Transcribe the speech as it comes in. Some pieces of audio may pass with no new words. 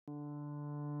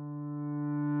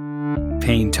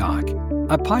Pain Talk,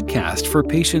 a podcast for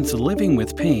patients living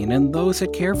with pain and those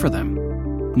that care for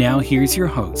them. Now here's your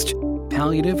host,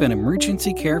 palliative and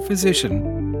emergency care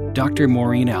physician, Dr.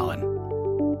 Maureen Allen.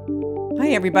 Hi,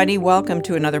 everybody. Welcome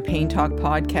to another Pain Talk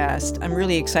podcast. I'm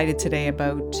really excited today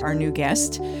about our new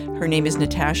guest. Her name is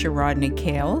Natasha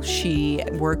Rodney-Kale. She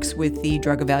works with the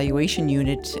Drug Evaluation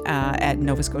Unit at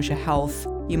Nova Scotia Health.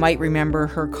 You might remember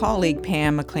her colleague,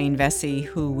 Pam McLean-Vesey,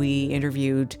 who we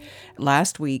interviewed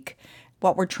last week.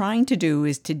 What we're trying to do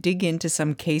is to dig into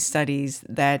some case studies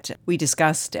that we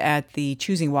discussed at the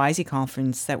Choosing Wisely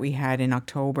conference that we had in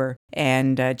October,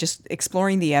 and just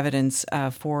exploring the evidence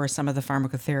for some of the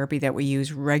pharmacotherapy that we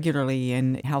use regularly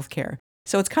in healthcare.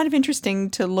 So it's kind of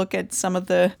interesting to look at some of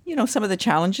the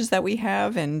challenges that we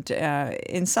have, and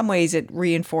in some ways it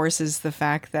reinforces the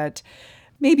fact that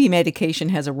maybe medication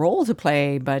has a role to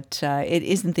play, but it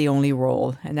isn't the only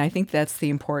role. And I think that's the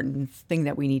important thing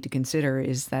that we need to consider,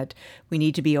 is that we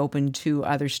need to be open to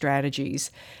other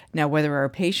strategies. Now, whether our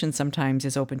patient sometimes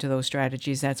is open to those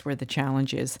strategies, that's where the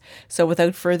challenge is. So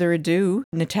without further ado,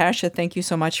 Natasha, thank you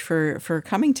so much for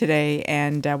coming today.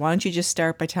 And why don't you just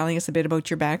start by telling us a bit about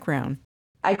your background?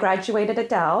 I graduated at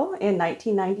Dal in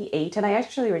 1998, and I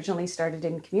actually originally started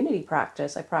in community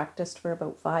practice. I practiced for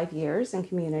about 5 years in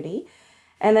community,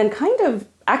 and then kind of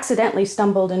accidentally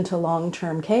stumbled into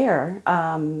long-term care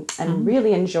and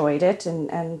really enjoyed it,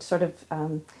 and sort of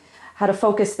had a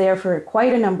focus there for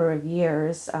quite a number of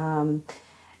years. And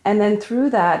then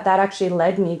through that actually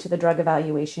led me to the Drug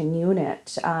Evaluation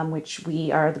Unit, which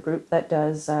we are the group that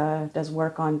does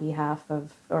work on behalf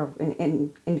of, or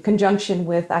in conjunction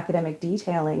with academic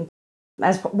detailing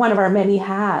as one of our many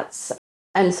hats.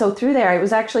 And so through there, it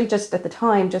was actually just at the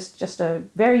time, just a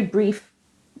very brief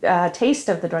taste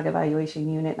of the Drug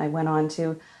Evaluation Unit. And I went on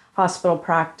to hospital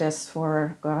practice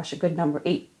for, a good number,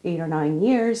 eight or 9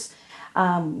 years,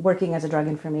 working as a drug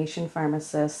information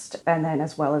pharmacist, and then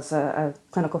as well as a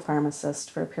clinical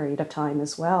pharmacist for a period of time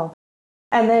as well.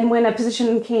 And then when a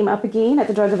position came up again at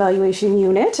the Drug Evaluation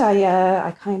Unit,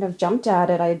 I kind of jumped at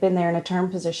it. I had been there in a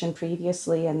term position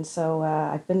previously, and so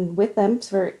I've been with them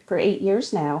for 8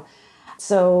 years now.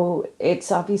 So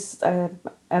it's obvious.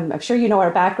 I'm sure you know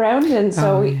our background, and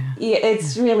so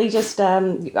it's really just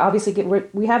obviously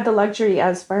we have the luxury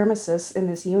as pharmacists in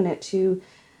this unit to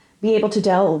be able to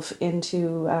delve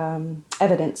into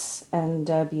evidence and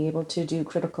be able to do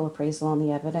critical appraisal on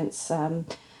the evidence.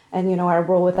 And our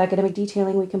role with academic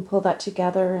detailing, we can pull that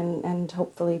together and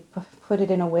hopefully put it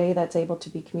in a way that's able to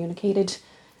be communicated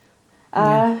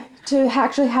to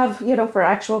actually have, for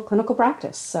actual clinical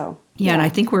practice. So. Yeah, and I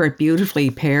think where it beautifully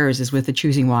pairs is with the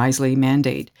Choosing Wisely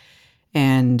mandate,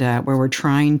 and where we're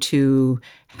trying to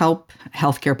help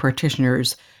healthcare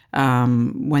practitioners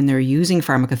when they're using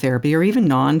pharmacotherapy or even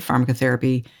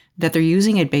non-pharmacotherapy, that they're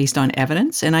using it based on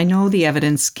evidence. And I know the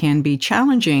evidence can be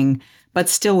challenging, but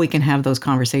still we can have those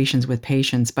conversations with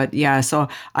patients. But yeah, so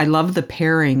I love the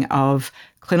pairing of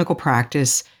clinical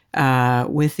practice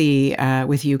with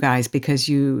you guys, because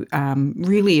you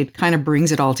really, it kind of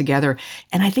brings it all together.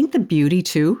 And I think the beauty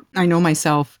too, I know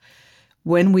myself,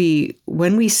 when we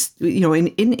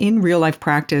in real life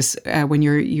practice, when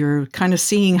you're kind of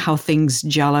seeing how things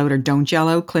gel out or don't gel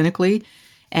out clinically,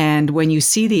 and when you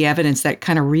see the evidence that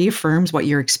kind of reaffirms what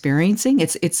you're experiencing,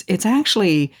 it's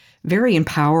actually very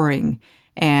empowering.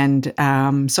 And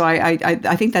so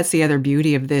I think that's the other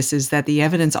beauty of this, is that the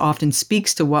evidence often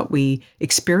speaks to what we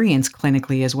experience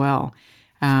clinically as well.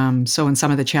 So in some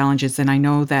of the challenges, and I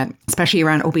know that especially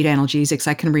around opiate analgesics,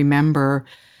 I can remember,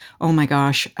 oh my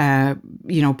gosh,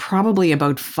 probably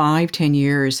about 5-10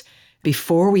 years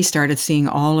before we started seeing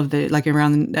all of the, like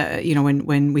around,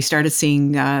 when we started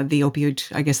seeing the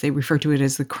opioid, I guess they refer to it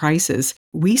as the crisis,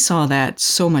 we saw that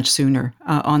so much sooner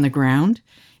on the ground.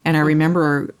 And I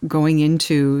remember going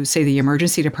into, say, the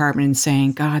emergency department and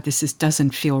saying, God, this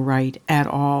doesn't feel right at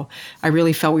all. I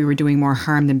really felt we were doing more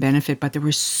harm than benefit, but there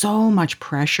was so much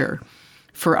pressure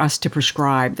for us to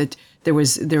prescribe that there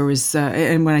was,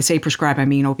 and when I say prescribe, I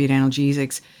mean opiate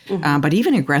analgesics, but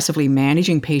even aggressively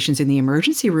managing patients in the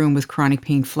emergency room with chronic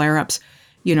pain flare-ups,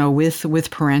 with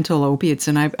parental opiates.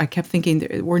 And I kept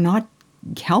thinking, we're not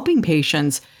helping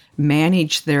patients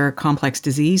manage their complex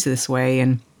disease this way.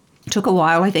 And it took a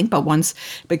while, I think, but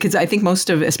because I think most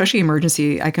of, especially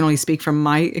emergency, I can only speak from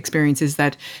my experiences,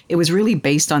 that it was really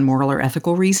based on moral or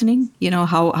ethical reasoning.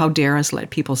 How dare us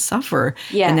let people suffer?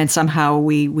 Yeah. And then somehow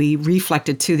we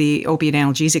reflected to the opiate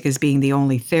analgesic as being the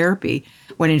only therapy,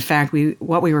 when in fact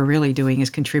what we were really doing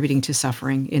is contributing to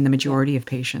suffering in the majority of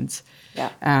patients.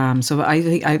 Yeah. So I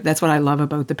think that's what I love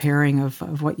about the pairing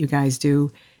of what you guys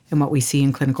do. and what we see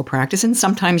in clinical practice. And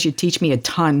sometimes you teach me a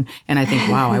ton, and I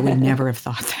think, wow, I would never have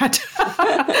thought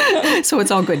that. So it's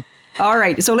all good. All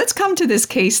right. So let's come to this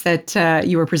case that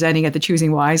you were presenting at the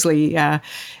Choosing Wisely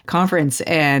conference.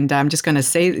 And I'm just going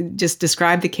to just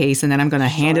describe the case, and then I'm going to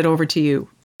hand it over to you.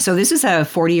 So this is a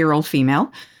 40-year-old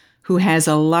female who has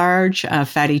a large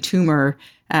fatty tumor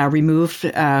removed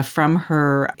from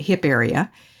her hip area,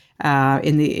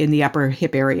 in the upper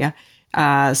hip area.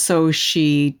 So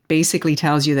she basically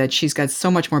tells you that she's got so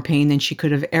much more pain than she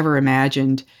could have ever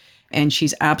imagined. And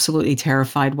she's absolutely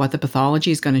terrified what the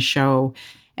pathology is going to show.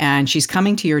 And she's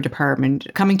coming to your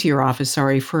office,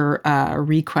 for a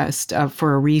request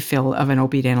for a refill of an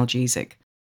opiate analgesic.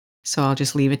 So I'll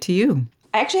just leave it to you.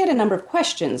 I actually had a number of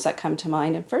questions that come to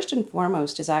mind. And first and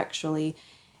foremost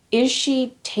is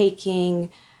she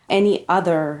taking any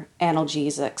other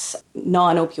analgesics,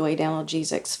 non-opioid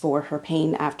analgesics, for her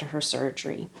pain after her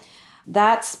surgery?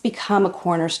 That's become a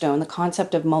cornerstone. The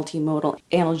concept of multimodal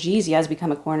analgesia has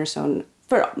become a cornerstone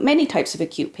for many types of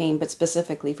acute pain, but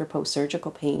specifically for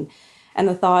post-surgical pain. And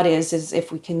the thought is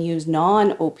if we can use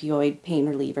non-opioid pain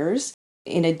relievers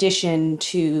in addition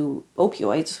to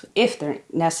opioids, if they're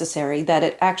necessary, that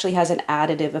it actually has an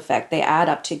additive effect. They add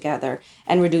up together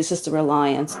and reduces the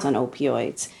reliance on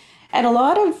opioids. And a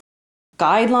lot of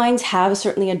guidelines have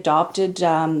certainly adopted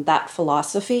that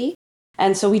philosophy.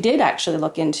 And so we did actually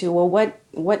look into, well,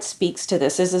 what speaks to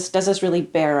this? Does this really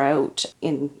bear out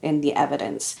in the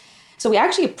evidence? So we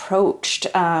actually approached,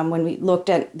 when we looked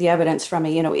at the evidence from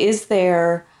is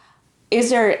there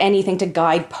anything to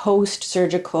guide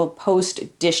post-surgical,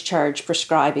 post-discharge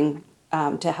prescribing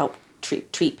to help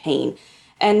treat pain?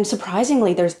 And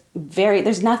surprisingly, there's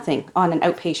nothing on an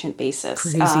outpatient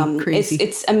basis. Crazy.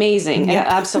 It's amazing. Yeah.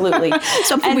 Absolutely.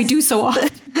 Something we do so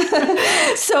often.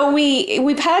 So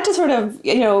we've had to sort of,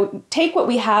 take what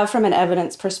we have from an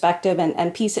evidence perspective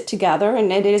and piece it together.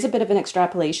 And it is a bit of an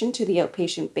extrapolation to the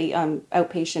outpatient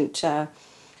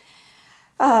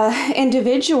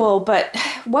individual. But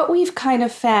what we've kind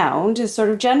of found is sort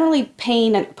of generally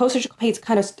pain and post-surgical pain's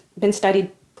kind of been studied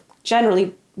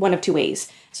generally one of two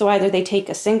ways. So either they take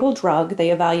a single drug,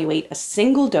 they evaluate a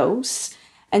single dose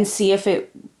and see if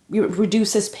it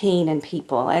reduces pain in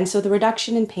people. And so the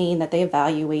reduction in pain that they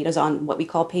evaluate is on what we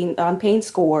call pain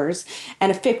scores,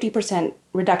 and a 50%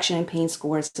 reduction in pain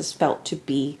scores is felt to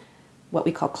be what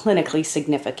we call clinically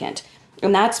significant.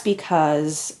 And that's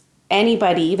because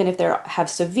anybody, even if they have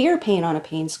severe pain on a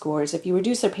pain scores, if you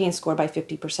reduce their pain score by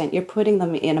 50%, you're putting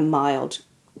them in a mild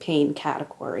pain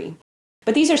category.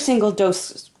 But these are single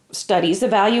dose studies. The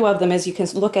value of them is you can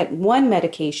look at one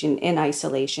medication in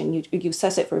isolation. You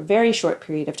assess it for a very short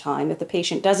period of time. If the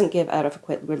patient doesn't give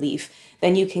adequate relief,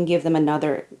 then you can give them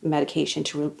another medication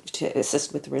to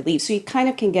assist with the relief. So you kind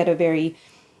of can get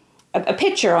a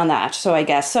picture on that. So I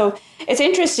guess it's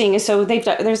interesting. So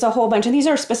there's a whole bunch, and these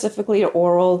are specifically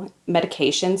oral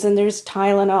medications. And there's there's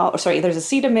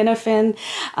acetaminophen,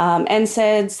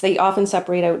 NSAIDs. They often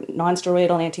separate out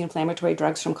non-steroidal anti-inflammatory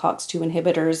drugs from COX-2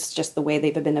 inhibitors, just the way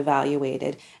they've been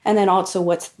evaluated. And then also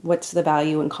what's the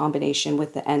value in combination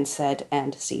with the NSAID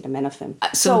and acetaminophen.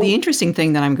 So the interesting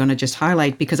thing that I'm going to just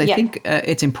highlight, because I think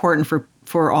it's important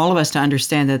for all of us to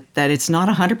understand that it's not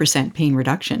 100% pain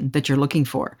reduction that you're looking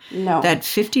for. No. That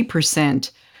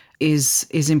 50%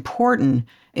 is important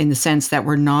in the sense that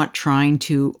we're not trying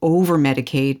to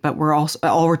over-medicate, but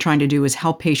all we're trying to do is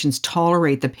help patients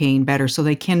tolerate the pain better so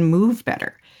they can move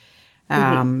better.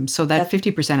 So that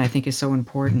 50% I think is so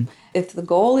important. If the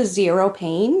goal is zero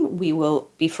pain, we will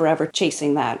be forever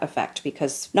chasing that effect,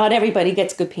 because not everybody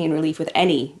gets good pain relief with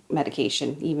any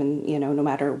medication, even, no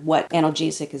matter what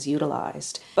analgesic is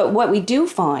utilized. But what we do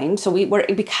find,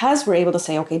 because we're able to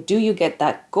say, okay, do you get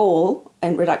that goal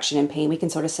and reduction in pain, we can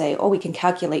sort of say, we can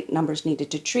calculate numbers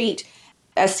needed to treat.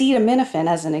 Acetaminophen,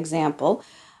 as an example,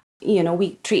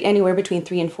 we treat anywhere between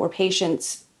 3 and 4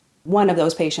 patients. One of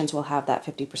those patients will have that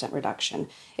 50% reduction.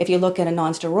 If you look at a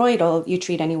non-steroidal, you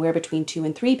treat anywhere between 2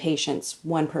 and 3 patients.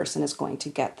 One person is going to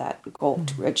get that goal,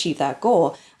 to achieve that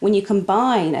goal. When you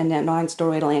combine a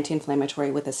non-steroidal anti-inflammatory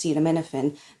with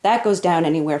acetaminophen, that goes down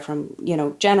anywhere from,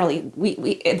 generally,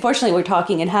 we unfortunately we're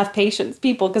talking in half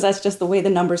people, because that's just the way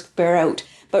the numbers bear out.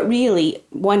 But really,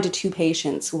 1 to 2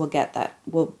 patients will get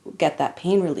that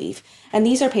pain relief. And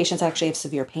these are patients actually have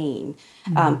severe pain,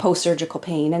 post-surgical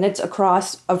pain, and it's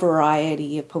across a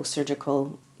variety of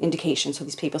post-surgical indications. So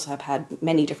these people have had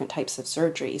many different types of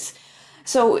surgeries.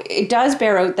 So it does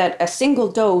bear out that a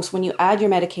single dose, when you add your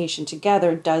medication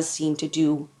together, does seem to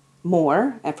do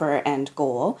more for our end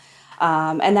goal.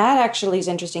 And that actually is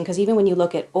interesting because even when you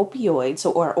look at opioids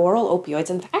or oral opioids,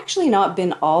 and it's actually not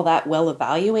been all that well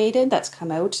evaluated that's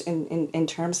come out in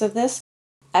terms of this.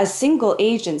 As single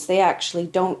agents, they actually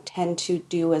don't tend to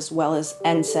do as well as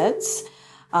NSAIDs.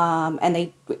 And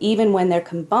they, even when they're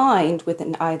combined with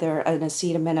either an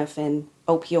acetaminophen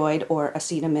opioid or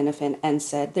acetaminophen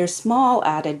NSAID, there's small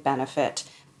added benefit,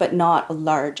 but not a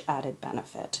large added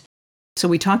benefit. So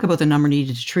we talk about the number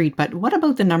needed to treat, but what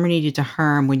about the number needed to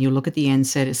harm when you look at the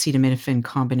NSAID acetaminophen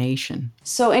combination?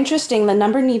 So interesting, the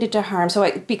number needed to harm. So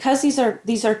because these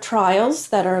are trials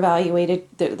that are evaluated,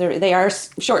 they are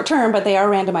short term, but they are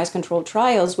randomized controlled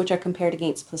trials, which are compared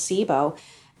against placebo.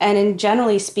 And in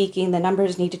generally speaking, the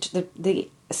numbers needed to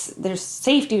there's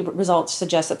safety results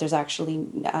suggest that there's actually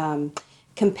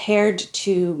compared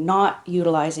to not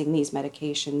utilizing these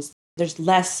medications, there's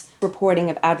less reporting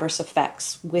of adverse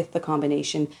effects with the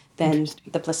combination than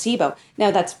the placebo.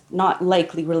 Now, that's not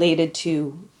likely related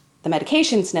to the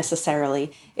medications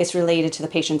necessarily. It's related to the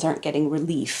patients aren't getting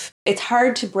relief. It's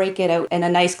hard to break it out in a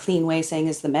nice, clean way, saying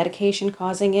is the medication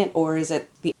causing it or is it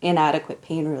the inadequate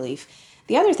pain relief?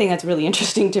 The other thing that's really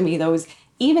interesting to me, though, is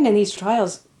even in these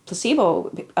trials,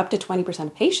 placebo, up to 20%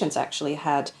 of patients actually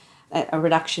had a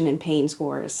reduction in pain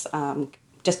scores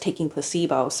just taking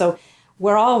placebo. So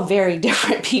we're all very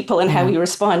different people in how we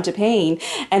respond to pain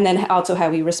and then also how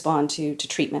we respond to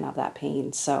treatment of that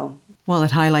pain. So, well,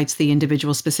 it highlights the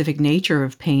individual specific nature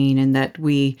of pain and that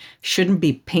we shouldn't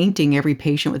be painting every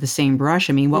patient with the same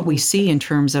brush. I mean, what we see in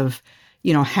terms of,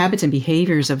 habits and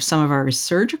behaviors of some of our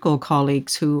surgical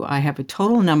colleagues who I have a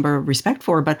total number of respect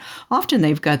for, but often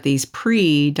they've got these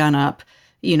pre-done up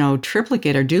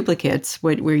triplicate or duplicates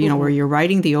where where you're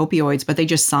writing the opioids, but they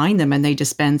just sign them and they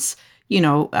dispense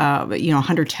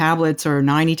 100 tablets or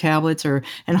 90 tablets,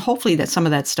 and hopefully that some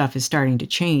of that stuff is starting to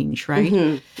change,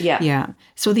 right? Yeah.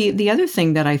 So the other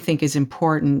thing that I think is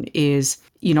important is,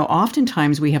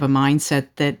 oftentimes we have a mindset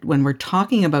that when we're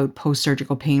talking about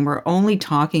post-surgical pain, we're only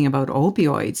talking about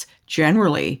opioids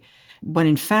generally. When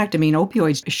in fact,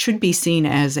 opioids should be seen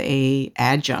as a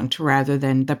adjunct rather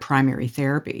than the primary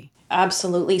therapy.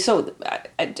 Absolutely. So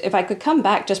if I could come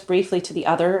back just briefly to the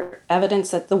other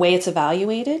evidence that the way it's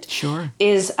evaluated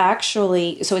is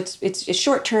actually, so it's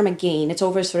short-term again, it's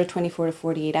over sort of 24 to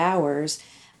 48 hours,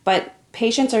 but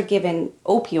patients are given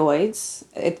opioids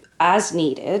as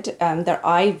needed, they're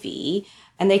IV,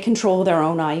 and they control their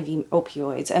own IV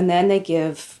opioids, and then they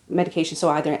give medication, so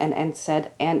either an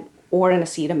NSAID or an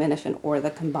acetaminophen or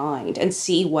the combined, and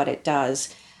see what it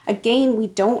does. Again, we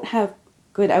don't have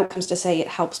good outcomes to say it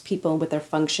helps people with their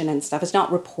function and stuff. It's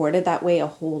not reported that way a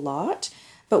whole lot.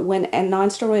 But when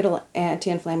non-steroidal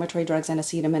anti-inflammatory drugs and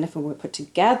acetaminophen were put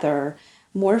together,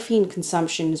 morphine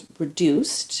consumption is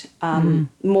reduced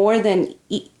more than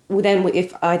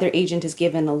if either agent is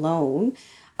given alone.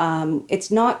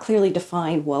 It's not clearly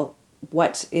defined, well,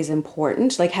 what is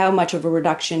important, like how much of a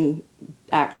reduction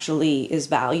actually is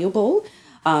valuable.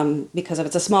 Because if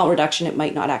it's a small reduction,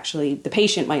 the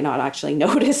patient might not actually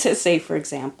notice it, say, for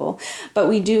example. But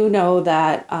we do know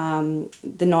that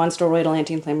the non-steroidal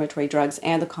anti-inflammatory drugs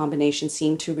and the combination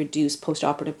seem to reduce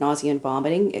postoperative nausea and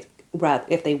vomiting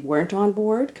if they weren't on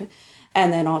board.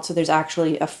 And then also there's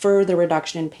actually a further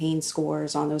reduction in pain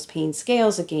scores on those pain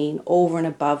scales, again, over and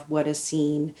above what is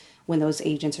seen when those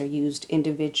agents are used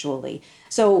individually.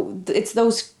 So it's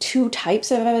those two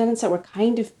types of evidence that we're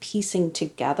kind of piecing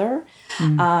together.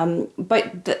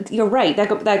 But you're right,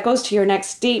 that goes to your next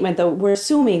statement, though. We're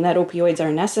assuming that opioids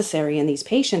are necessary in these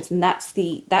patients, and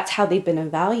that's how they've been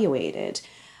evaluated.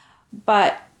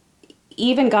 But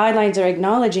even guidelines are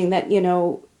acknowledging that,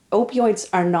 opioids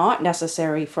are not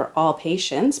necessary for all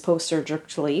patients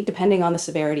post-surgically, depending on the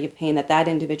severity of pain that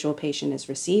individual patient is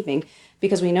receiving,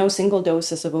 because we know single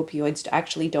doses of opioids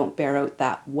actually don't bear out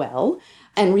that well.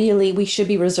 And really, we should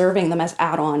be reserving them as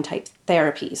add-on type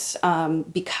therapies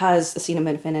because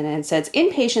acetaminophen and NSAIDs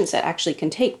in patients that actually can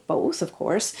take both, of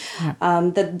course,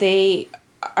 that they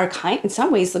are in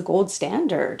some ways the gold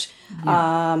standard.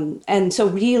 And so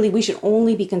really we should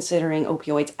only be considering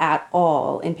opioids at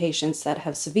all in patients that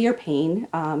have severe pain.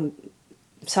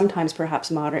 Sometimes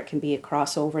perhaps moderate can be a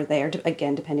crossover there,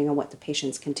 again, depending on what the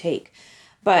patients can take.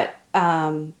 But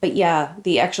yeah,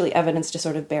 the actually evidence to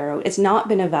sort of bear out, it's not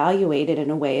been evaluated in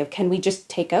a way of can we just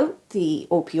take out the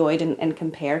opioid and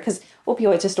compare? Because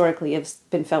opioids historically have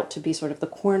been felt to be sort of the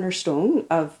cornerstone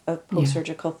of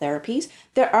post-surgical therapies.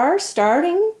 There are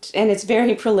starting, and it's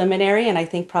very preliminary, and I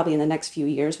think probably in the next few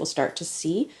years we'll start to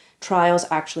see trials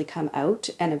actually come out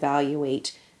and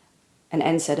evaluate an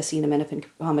NSAID acetaminophen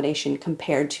combination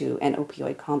compared to an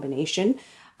opioid combination.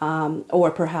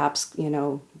 or perhaps,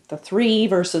 the 3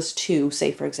 versus 2,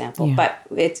 say, for example. Yeah. But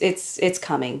it's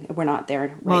coming. We're not there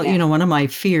right Well, now. one of my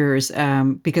fears,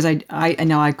 because I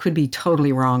know I could be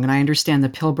totally wrong, and I understand the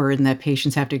pill burden that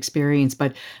patients have to experience,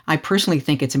 but I personally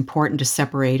think it's important to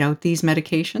separate out these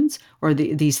medications or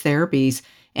these therapies.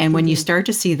 And when you start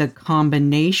to see the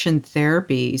combination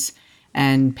therapies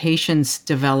and patients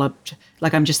developed,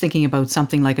 like I'm just thinking about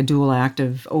something like a dual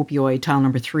active opioid,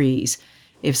 Tylenol 3s.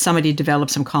 If somebody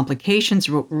develops some complications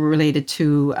related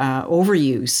to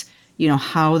overuse,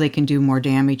 how they can do more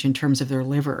damage in terms of their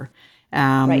liver.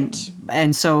 Right.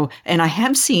 And I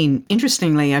have seen,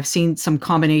 interestingly, I've seen some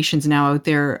combinations now out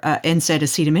there, NSAID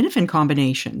acetaminophen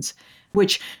combinations,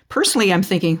 which personally I'm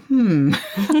thinking,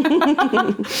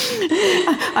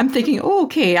 I'm thinking,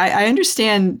 okay, I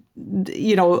understand,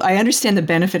 I understand the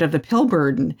benefit of the pill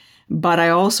burden, but I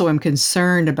also am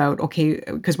concerned about,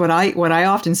 because what I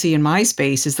often see in my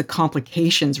space is the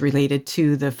complications related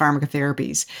to the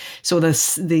pharmacotherapies. So the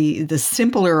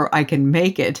simpler I can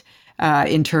make it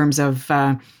in terms of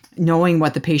knowing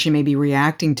what the patient may be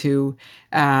reacting to,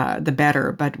 the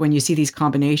better. But when you see these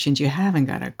combinations, you haven't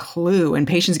got a clue. And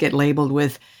patients get labeled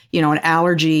with, an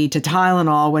allergy to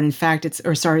Tylenol when in fact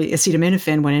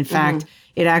acetaminophen, when in fact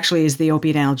it actually is the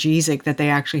opiate analgesic that they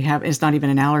actually have. It's not even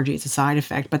an allergy, it's a side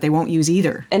effect, but they won't use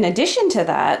either. In addition to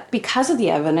that, because of the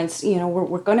evidence,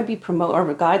 we're going to be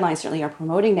our guidelines certainly are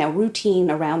promoting now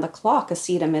routine around the clock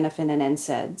acetaminophen and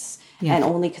NSAIDs, and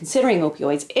only considering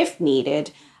opioids if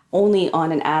needed, only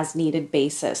on an as needed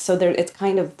basis. So it's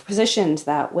kind of positioned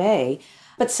that way.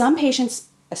 But some patients,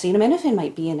 acetaminophen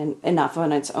might be enough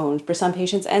on its own. For some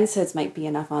patients, NSAIDs might be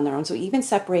enough on their own. So even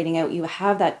separating out, you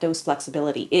have that dose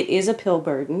flexibility. It is a pill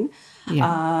burden.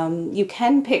 Yeah. You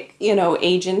can pick,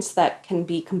 agents that can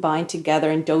be combined together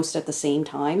and dosed at the same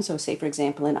time. So say, for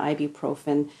example, an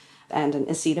ibuprofen and an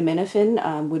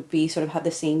acetaminophen would be sort of have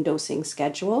the same dosing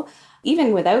schedule.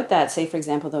 Even without that, say, for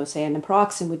example, though, say an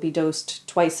naproxen would be dosed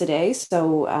twice a day.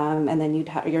 So, and then your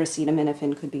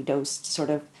acetaminophen could be dosed sort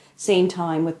of same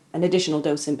time with an additional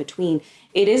dose in between.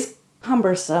 It is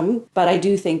cumbersome, but I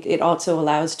do think it also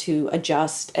allows to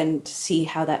adjust and see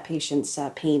how that patient's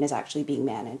pain is actually being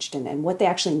managed and what they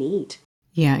actually need.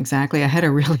 Yeah, exactly. I've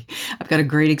got a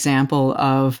great example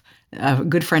of a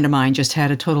good friend of mine just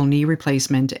had a total knee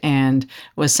replacement and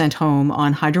was sent home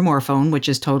on hydromorphone, which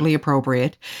is totally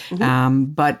appropriate.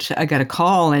 But I got a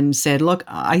call and said, look,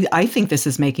 I think this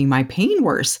is making my pain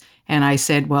worse. And I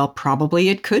said, well, probably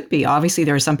it could be. Obviously,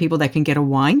 there are some people that can get a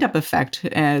wind-up effect,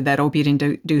 that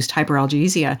opiate-induced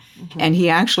hyperalgesia. And he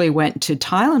actually went to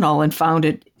Tylenol and found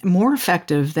it more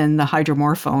effective than the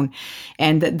hydromorphone.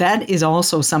 And that is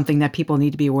also something that people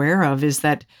need to be aware of, is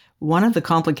that one of the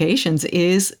complications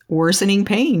is worsening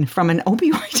pain from an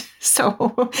opioid.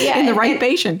 So in the right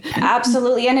patient.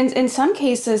 Absolutely. And in some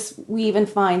cases, we even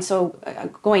find,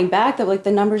 going back, that like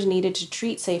the numbers needed to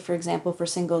treat, say, for example, for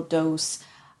single dose,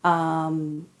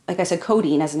 like I said,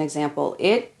 codeine as an example,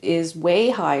 it is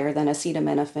way higher than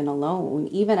acetaminophen alone,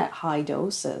 even at high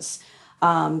doses.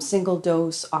 Single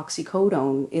dose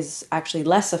oxycodone is actually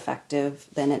less effective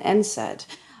than an NSAID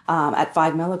at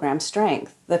 5 milligram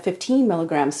strength. The 15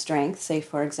 milligram strength, say,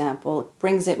 for example,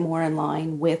 brings it more in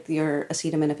line with your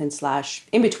acetaminophen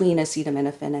 / in between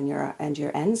acetaminophen and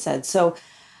your NSAID. So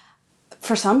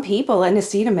for some people, an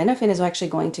acetaminophen is actually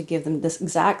going to give them this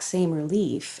exact same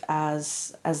relief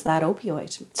as that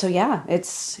opioid. So yeah,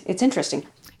 it's interesting.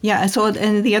 Yeah. So,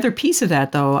 and the other piece of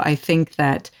that, though, I think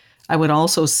that I would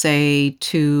also say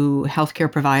to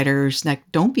healthcare providers that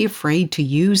don't be afraid to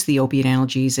use the opiate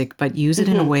analgesic, but use it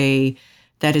in a way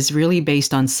that is really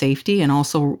based on safety and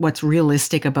also what's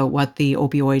realistic about what the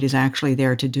opioid is actually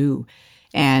there to do.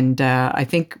 And I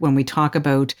think when we talk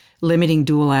about limiting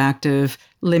dual active,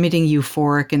 limiting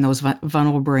euphoric in those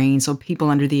vulnerable brains, so people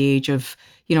under the age of,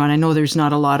 and I know there's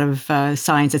not a lot of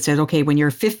science that says, okay, when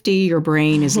you're 50, your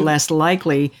brain is less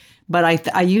likely. But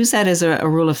I use that as a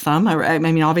rule of thumb. I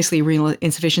mean, obviously, renal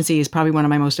insufficiency is probably one of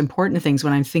my most important things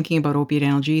when I'm thinking about opiate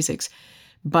analgesics.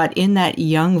 But in that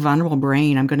young, vulnerable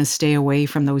brain, I'm going to stay away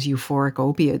from those euphoric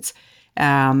opiates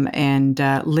and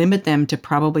limit them to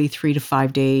probably 3 to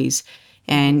 5 days.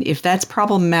 And if that's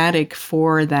problematic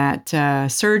for that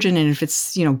surgeon, and if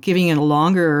it's giving it a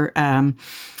longer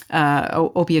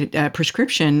opiate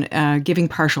prescription, giving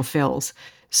partial fills,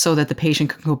 so that the patient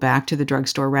can go back to the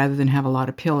drugstore rather than have a lot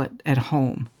of pill at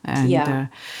home. And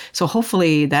so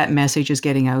hopefully that message is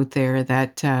getting out there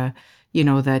that,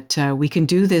 that we can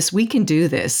do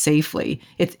this safely.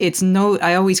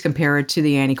 I always compare it to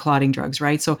the anti-clotting drugs,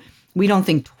 right? So we don't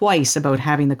think twice about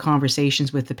having the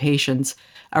conversations with the patients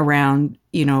around,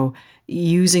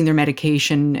 using their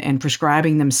medication and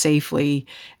prescribing them safely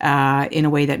in a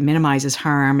way that minimizes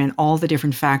harm, and all the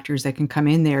different factors that can come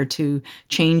in there to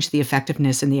change the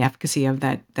effectiveness and the efficacy of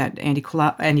that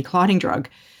anti-clotting drug.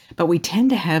 But we tend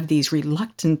to have these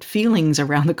reluctant feelings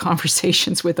around the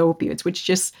conversations with opioids, which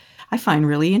just I find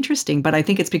really interesting. But I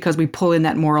think it's because we pull in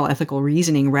that moral, ethical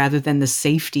reasoning rather than the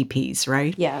safety piece,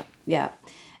 right? Yeah.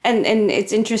 And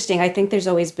it's interesting. I think there's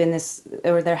always been this,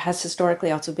 or there has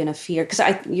historically also been a fear, because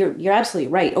you're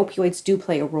absolutely right. Opioids do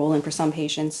play a role in for some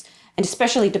patients, and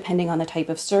especially depending on the type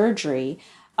of surgery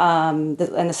and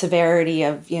the severity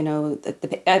of,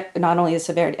 not only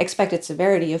the expected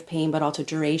severity of pain, but also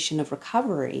duration of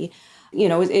recovery.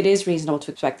 It is reasonable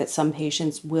to expect that some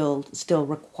patients will still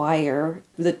require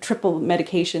the triple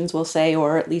medications, we'll say,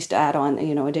 or at least add on,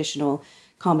 additional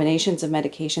combinations of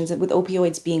medications, and with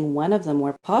opioids being one of them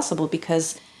where possible,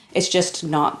 because it's just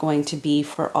not going to be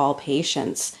for all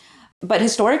patients. But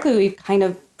historically, we've kind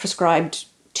of prescribed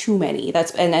too many.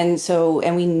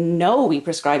 And we know we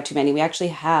prescribe too many. We actually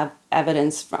have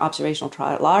evidence for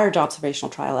large observational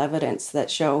trial evidence that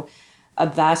show a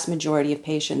vast majority of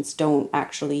patients don't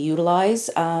actually utilize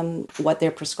what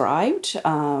they're prescribed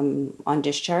on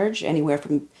discharge. Anywhere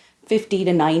from 50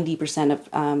 to 90% of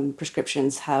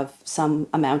prescriptions have some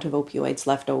amount of opioids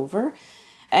left over.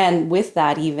 And with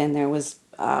that, even there was,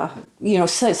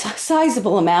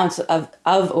 sizable amounts of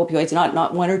opioids,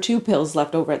 not one or two pills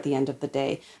left over at the end of the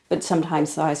day, but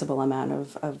sometimes sizable amount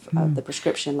of the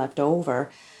prescription left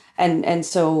over. And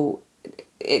so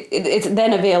it's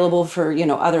then available for,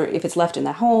 if it's left in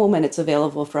the home, and it's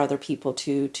available for other people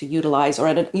to utilize, or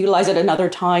utilize at another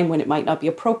time when it might not be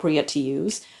appropriate to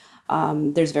use.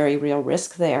 There's very real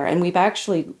risk there. And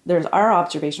there's our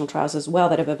observational trials as well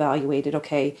that have evaluated,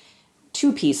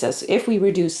 two pieces. If we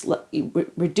reduce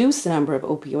the number of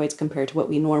opioids compared to what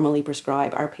we normally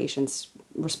prescribe, are patients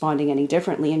responding any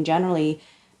differently? And generally,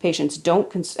 patients don't,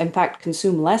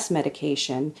 consume less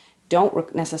medication,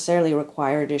 don't necessarily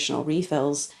require additional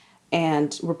refills,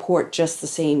 and report just the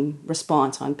same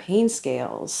response on pain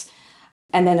scales.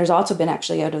 And then there's also been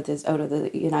actually out of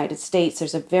the United States,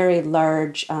 there's a very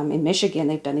large, in Michigan,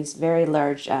 they've done these very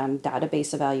large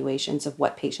database evaluations of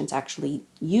what patients actually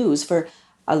use for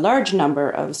a large number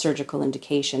of surgical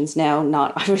indications. Now,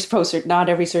 not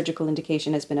every surgical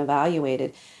indication has been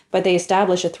evaluated, but they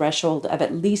establish a threshold of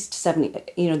at least 70,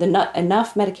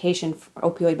 enough medication,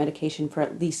 opioid medication, for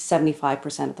at least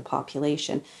 75% of the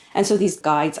population. And so these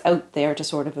guides out there to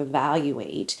sort of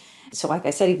evaluate. So like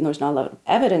I said, even though there's not a lot of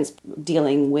evidence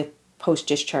dealing with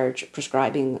post-discharge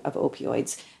prescribing of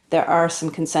opioids, there are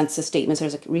some consensus statements.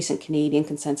 There's a recent Canadian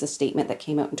consensus statement that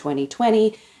came out in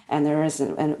 2020, and there is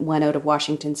one out of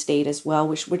Washington State as well,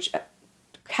 which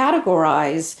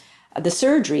categorize the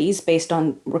surgeries based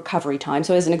on recovery time.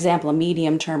 So as an example, a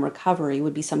medium-term recovery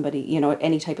would be somebody,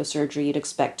 any type of surgery you'd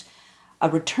expect a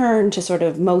return to sort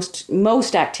of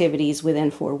most activities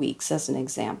within 4 weeks, as an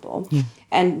example. Yeah.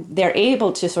 And they're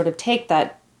able to sort of take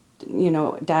that,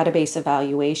 database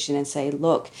evaluation and say,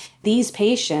 look, these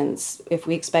patients, if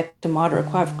we expect a moderate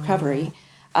recovery,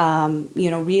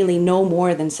 really no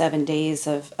more than 7 days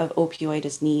of opioid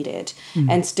is needed,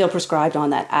 and still prescribed on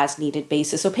that as needed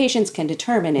basis. So patients can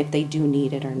determine if they do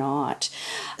need it or not.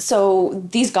 So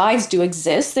these guides do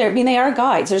exist. They are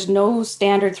guides. There's no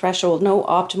standard threshold, no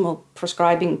optimal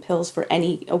prescribing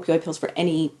opioid pills for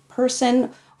any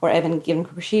person or even given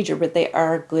procedure, but they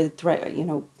are good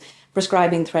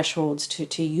prescribing thresholds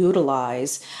to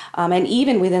utilize. And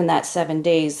even within that 7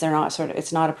 days,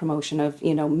 it's not a promotion of,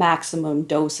 maximum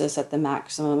doses at the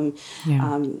maximum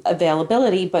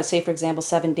availability, but say, for example,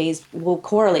 7 days will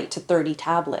correlate to 30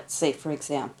 tablets, say, for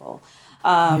example.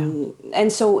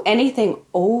 And so anything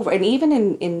over, and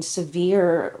even in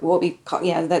severe, what we call,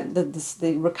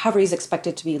 the recovery is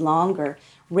expected to be longer.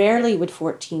 Rarely would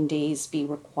 14 days be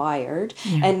required.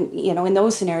 Yeah. And, in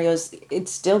those scenarios, it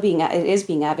is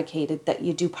being advocated that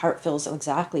you do part fills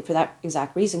exactly for that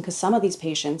exact reason, because some of these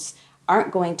patients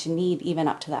aren't going to need even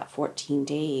up to that 14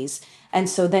 days. And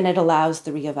so then it allows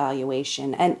the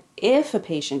reevaluation. And if a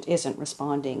patient isn't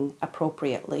responding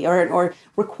appropriately or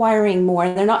requiring more,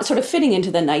 and they're not sort of fitting into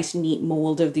the nice, neat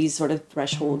mold of these sort of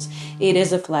thresholds, it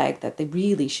is a flag that they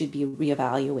really should be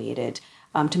reevaluated.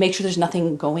 To make sure there's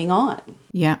nothing going on.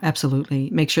 Yeah, absolutely.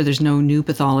 Make sure there's no new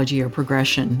pathology or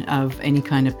progression of any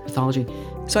kind of pathology.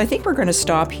 So I think we're going to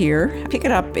stop here, pick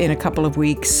it up in a couple of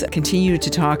weeks, continue to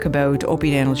talk about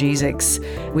opiate analgesics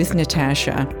with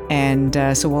Natasha. And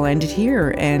so we'll end it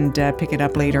here and pick it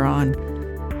up later on.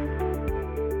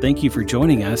 Thank you for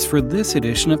joining us for this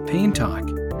edition of Pain Talk.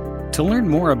 To learn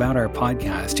more about our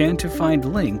podcast and to find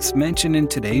links mentioned in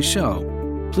today's show,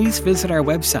 please visit our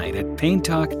website at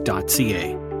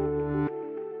paintalk.ca.